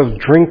dreams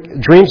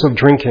of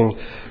drinking,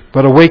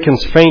 but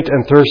awakens faint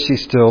and thirsty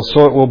still,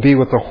 so it will be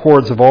with the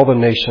hordes of all the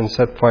nations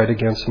that fight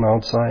against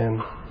Mount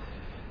Zion.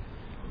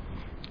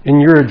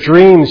 In your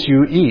dreams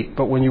you eat,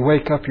 but when you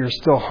wake up you're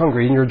still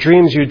hungry. In your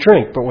dreams you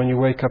drink, but when you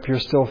wake up you're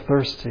still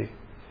thirsty.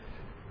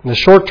 In the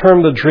short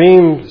term the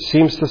dream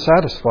seems to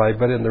satisfy,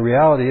 but in the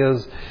reality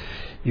is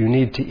you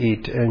need to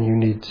eat and you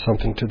need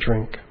something to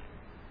drink.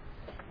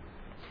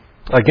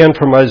 Again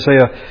from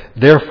Isaiah,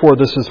 therefore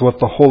this is what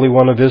the Holy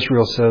One of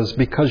Israel says,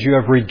 because you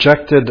have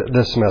rejected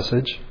this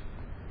message,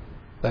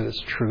 that is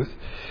truth,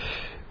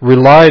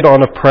 relied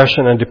on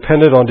oppression and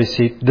depended on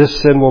deceit, this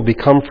sin will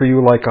become for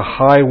you like a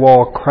high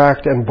wall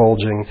cracked and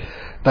bulging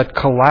that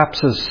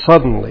collapses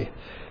suddenly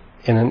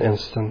in an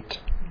instant.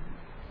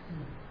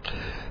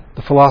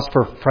 The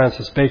philosopher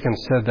Francis Bacon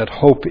said that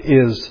hope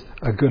is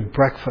a good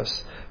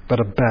breakfast, but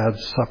a bad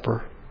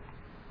supper.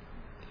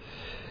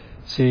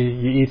 See,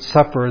 you eat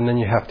supper and then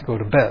you have to go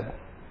to bed.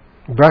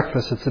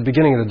 Breakfast, it's the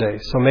beginning of the day,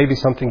 so maybe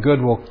something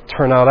good will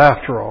turn out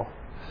after all.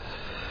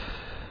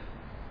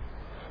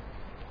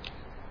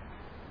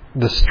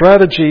 The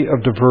strategy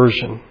of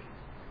diversion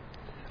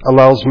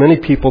allows many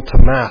people to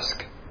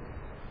mask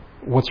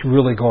what's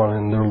really going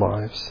on in their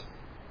lives.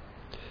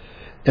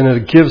 And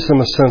it gives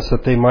them a sense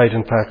that they might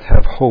in fact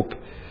have hope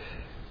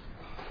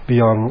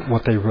beyond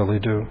what they really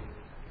do.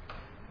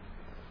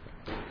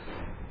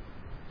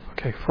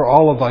 Okay, for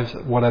all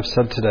of what I've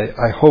said today,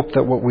 I hope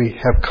that what we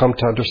have come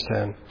to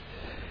understand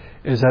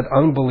is that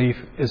unbelief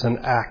is an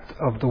act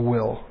of the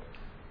will.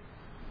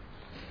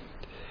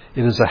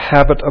 It is a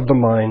habit of the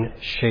mind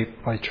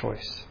shaped by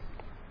choice.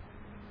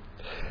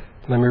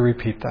 Let me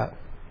repeat that.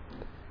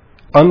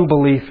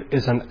 Unbelief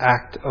is an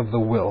act of the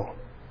will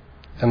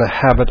and a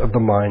habit of the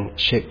mind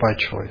shaped by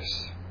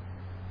choice.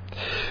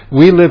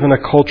 We live in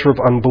a culture of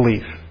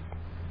unbelief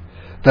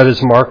that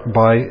is marked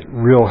by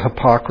real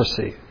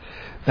hypocrisy.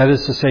 That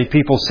is to say,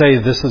 people say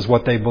this is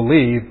what they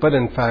believe, but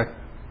in fact,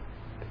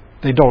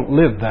 they don't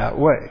live that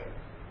way.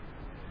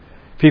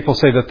 People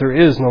say that there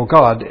is no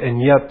God,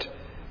 and yet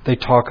they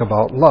talk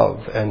about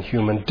love and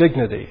human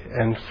dignity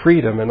and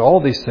freedom and all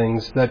these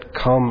things that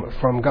come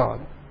from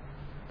God.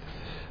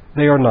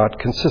 They are not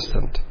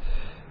consistent.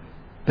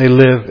 They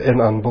live in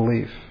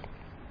unbelief.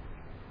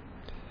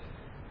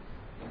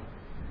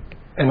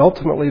 And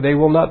ultimately, they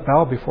will not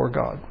bow before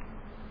God.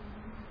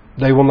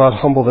 They will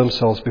not humble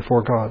themselves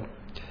before God.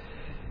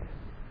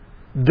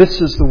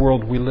 This is the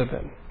world we live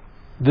in.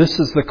 This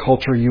is the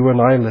culture you and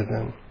I live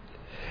in.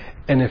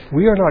 And if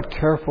we are not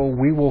careful,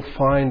 we will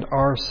find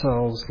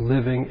ourselves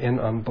living in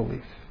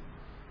unbelief.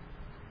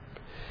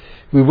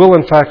 We will,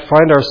 in fact,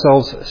 find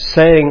ourselves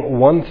saying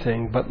one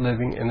thing but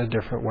living in a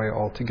different way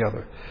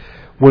altogether.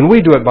 When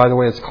we do it, by the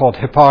way, it's called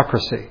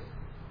hypocrisy.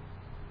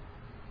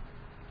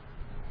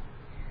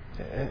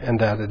 And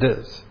that it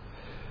is.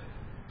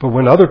 But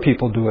when other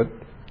people do it,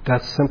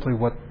 that's simply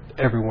what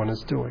everyone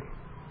is doing.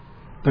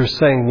 They're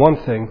saying one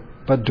thing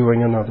but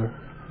doing another.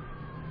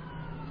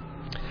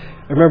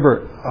 I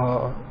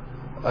remember,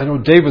 I know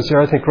Dave was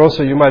there. I think,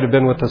 Rosa, you might have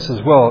been with us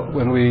as well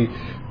when we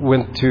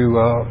went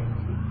to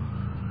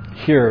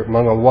here,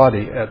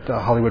 Mangalwadi, at the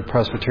Hollywood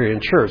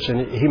Presbyterian Church.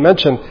 And he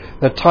mentioned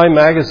that Time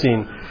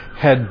Magazine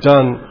had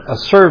done a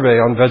survey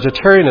on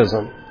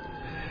vegetarianism.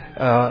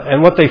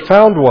 And what they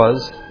found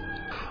was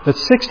that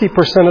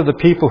 60% of the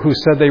people who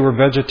said they were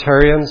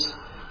vegetarians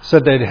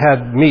said they'd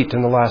had meat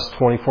in the last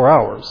 24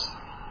 hours.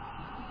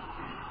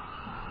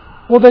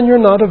 Well, then you're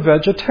not a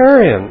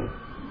vegetarian.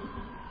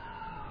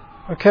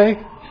 Okay?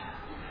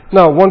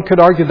 Now, one could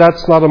argue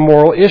that's not a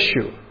moral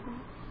issue.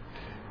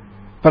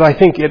 But I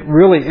think it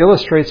really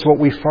illustrates what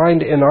we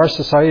find in our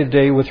society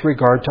today with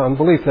regard to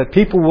unbelief. That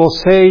people will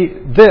say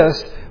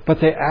this, but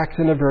they act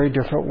in a very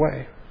different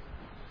way.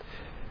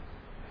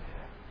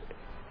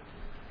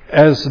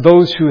 As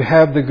those who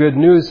have the good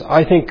news,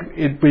 I think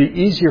it'd be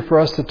easier for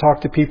us to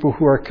talk to people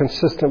who are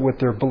consistent with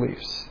their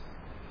beliefs.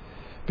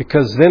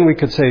 Because then we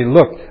could say,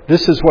 look,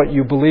 this is what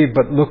you believe,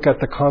 but look at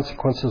the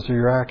consequences of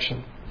your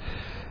action.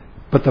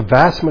 But the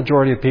vast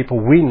majority of people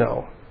we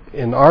know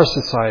in our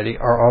society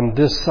are on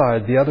this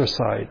side, the other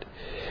side,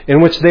 in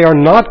which they are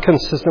not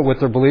consistent with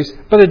their beliefs,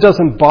 but it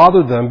doesn't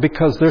bother them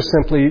because they're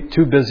simply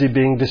too busy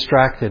being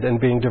distracted and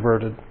being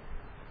diverted.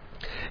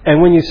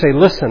 And when you say,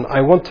 listen,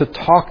 I want to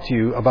talk to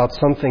you about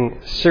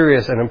something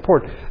serious and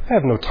important, I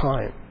have no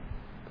time.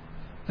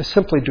 I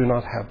simply do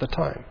not have the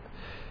time.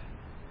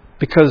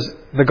 Because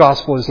the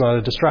gospel is not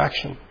a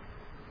distraction.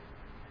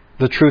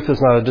 The truth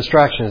is not a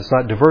distraction. It's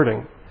not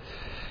diverting.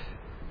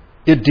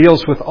 It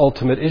deals with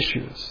ultimate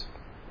issues.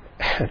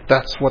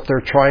 That's what they're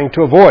trying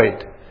to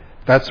avoid.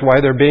 That's why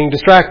they're being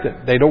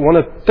distracted. They don't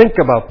want to think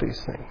about these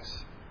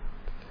things.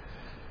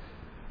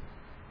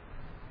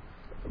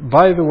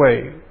 By the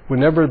way,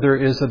 whenever there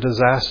is a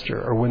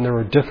disaster or when there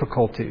are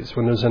difficulties,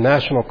 when there's a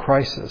national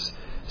crisis,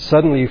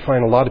 suddenly you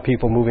find a lot of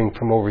people moving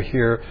from over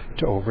here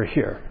to over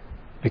here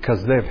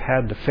because they've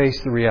had to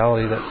face the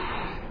reality that,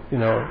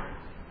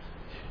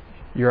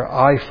 your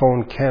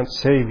iPhone can't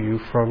save you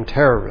from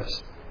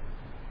terrorists.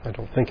 I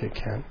don't think it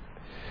can.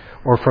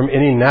 Or from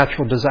any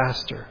natural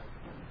disaster.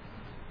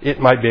 It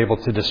might be able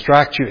to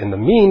distract you in the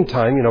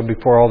meantime,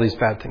 before all these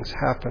bad things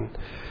happen.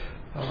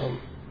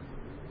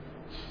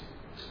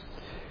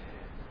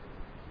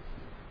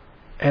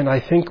 And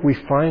I think we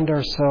find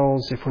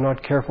ourselves, if we're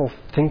not careful,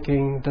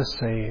 thinking the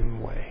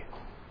same way.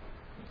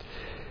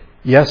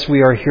 Yes,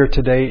 we are here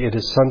today. It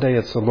is Sunday.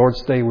 It's the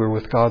Lord's Day. We're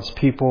with God's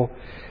people.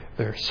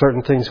 There are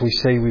certain things we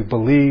say we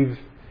believe,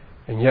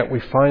 and yet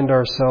we find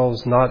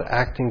ourselves not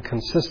acting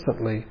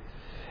consistently,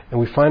 and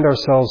we find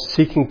ourselves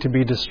seeking to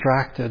be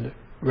distracted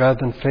rather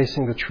than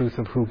facing the truth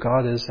of who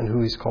God is and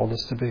who He's called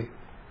us to be.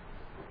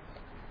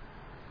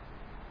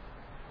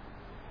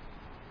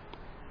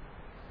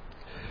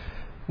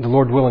 The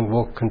Lord willing,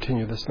 we'll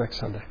continue this next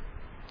Sunday.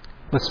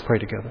 Let's pray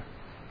together.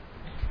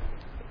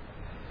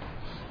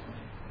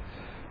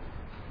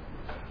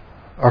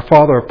 Our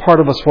Father, a part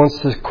of us wants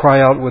to cry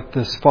out with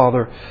this,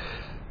 Father,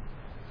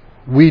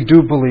 we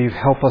do believe,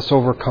 help us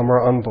overcome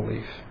our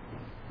unbelief.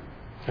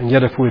 And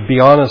yet if we'd be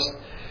honest,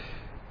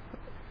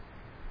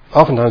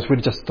 oftentimes we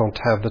just don't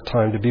have the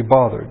time to be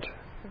bothered.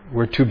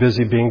 We're too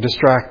busy being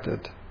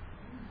distracted.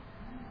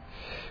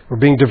 We're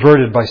being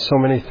diverted by so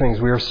many things.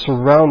 We are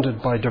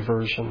surrounded by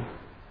diversion.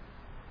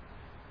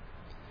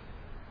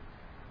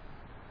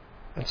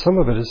 And some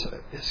of it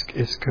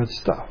is good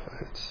stuff.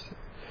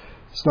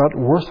 It's not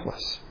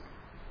worthless.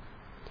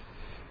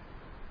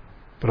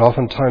 But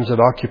oftentimes it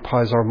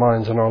occupies our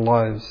minds and our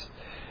lives,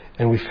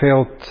 and we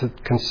fail to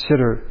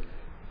consider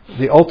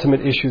the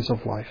ultimate issues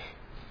of life.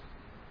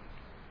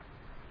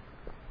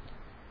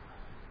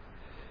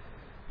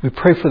 We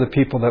pray for the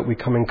people that we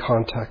come in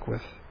contact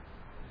with,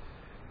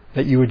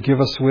 that you would give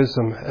us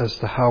wisdom as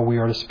to how we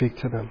are to speak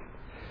to them.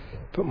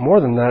 But more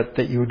than that,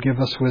 that you would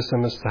give us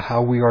wisdom as to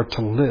how we are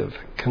to live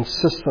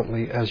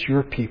consistently as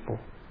your people.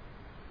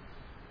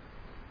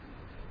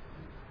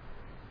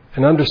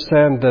 And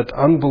understand that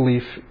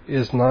unbelief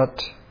is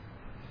not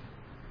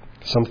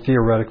some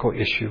theoretical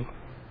issue,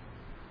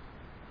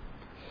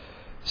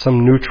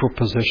 some neutral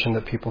position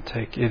that people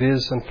take. It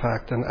is, in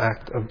fact, an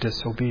act of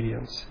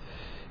disobedience.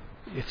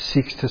 It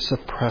seeks to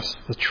suppress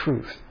the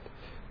truth,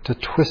 to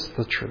twist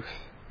the truth,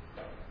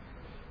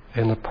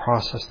 and the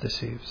process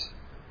deceives.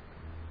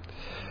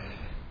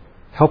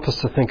 Help us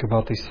to think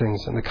about these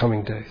things in the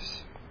coming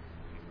days.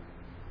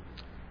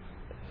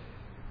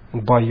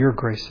 And by your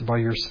grace, by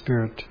your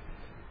Spirit,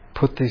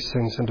 put these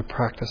things into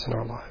practice in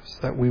our lives,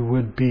 that we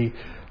would be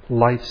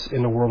lights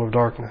in a world of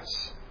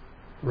darkness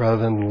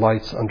rather than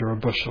lights under a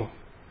bushel.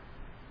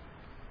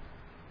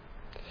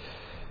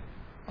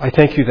 I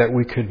thank you that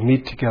we could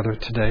meet together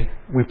today.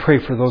 We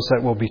pray for those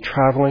that will be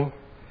traveling,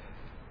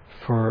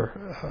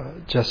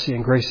 for Jesse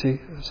and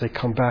Gracie as they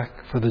come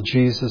back, for the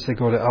G's as they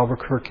go to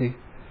Albuquerque,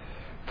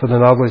 for the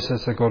Nobles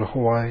as they go to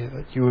Hawaii,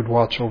 that you would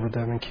watch over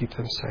them and keep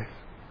them safe.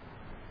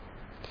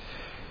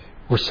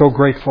 We're so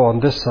grateful on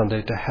this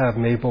Sunday to have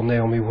Mabel,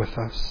 Naomi with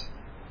us,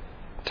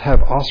 to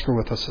have Oscar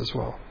with us as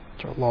well,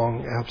 after a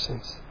long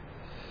absence.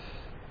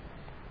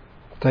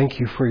 Thank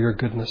you for your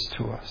goodness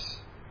to us.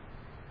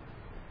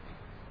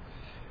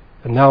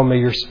 And now may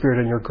your Spirit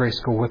and your grace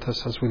go with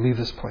us as we leave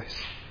this place.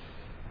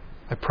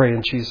 I pray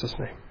in Jesus'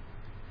 name.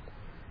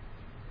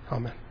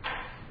 Amen.